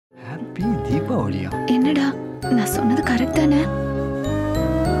ஒளியா? என்னடா நான் சொன்னது கரெக்ட் தானே?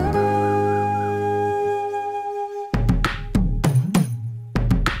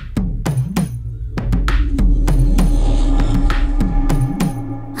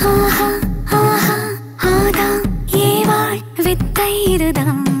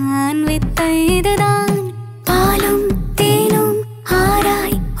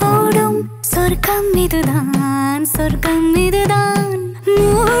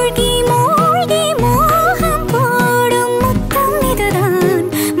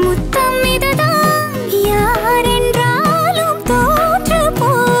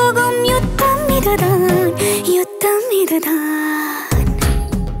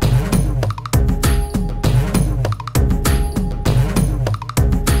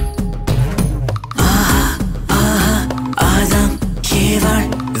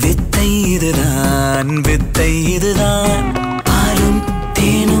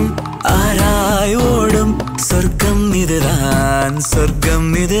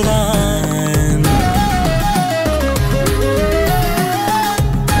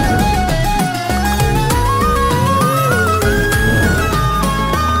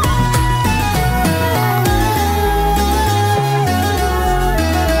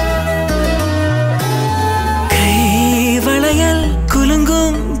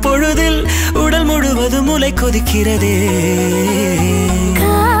 கொதிக்கிறதே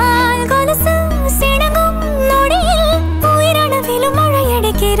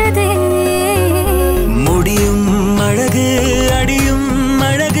முடியும் அழகு அடியும்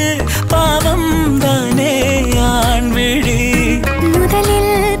அழகு பாவம் தானே ஆண் விழி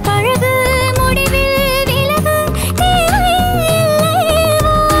முதலில் பழகு முடிவில் விலகு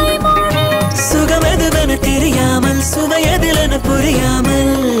சுகமெதுவென தெரியாமல் சுவையதிலென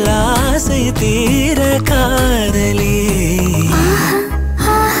புரியாமல் ஆசை தீர காதலி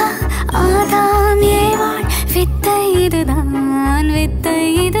ஆதாம் ஏவாள் வித்தை இதுதான் வித்தை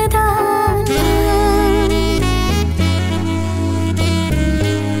இதுதான்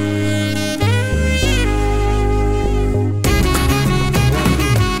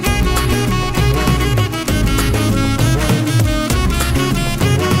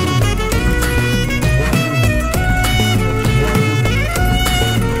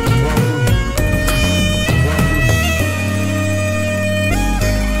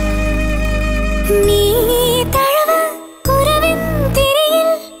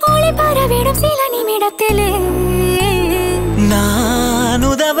நான்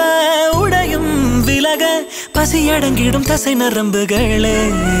உதவ உடையும் விலக பசியடங்கிடும் தசை நரம்புகளே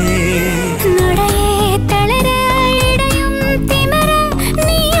நடையே தளர இடையும் திமர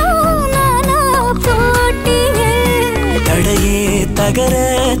நீயோ நானோ போட்டியே தடையே தகர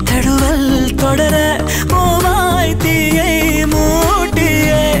தடுவல் தொடர போவாய் தீயை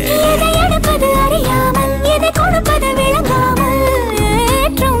மூட்டியே எதை எடுப்பது அறியாமல் எதை கொடுப்பது விளங்காமல்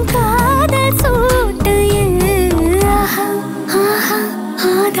ஏற்றும் காதல் சூட்டு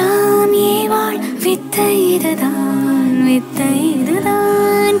ஆதாம் ஏவாள் வித்தை இதுதான் வித்தை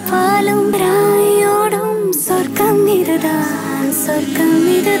இதுதான் பாலும் ராயோடும் சொர்க்கம் இதுதான் சொர்க்கம்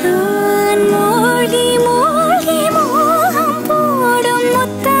இதுதான் மூழ்கி மூழ்கி மோகம் போடும்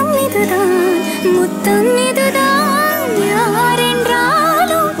முத்தம் இதுதான் முத்தம் இதுதான்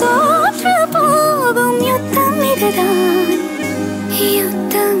யாரென்றாலும் தோற்று போகும் யுத்தம் இதுதான்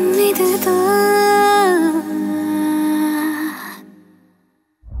யுத்தம் இதுதான்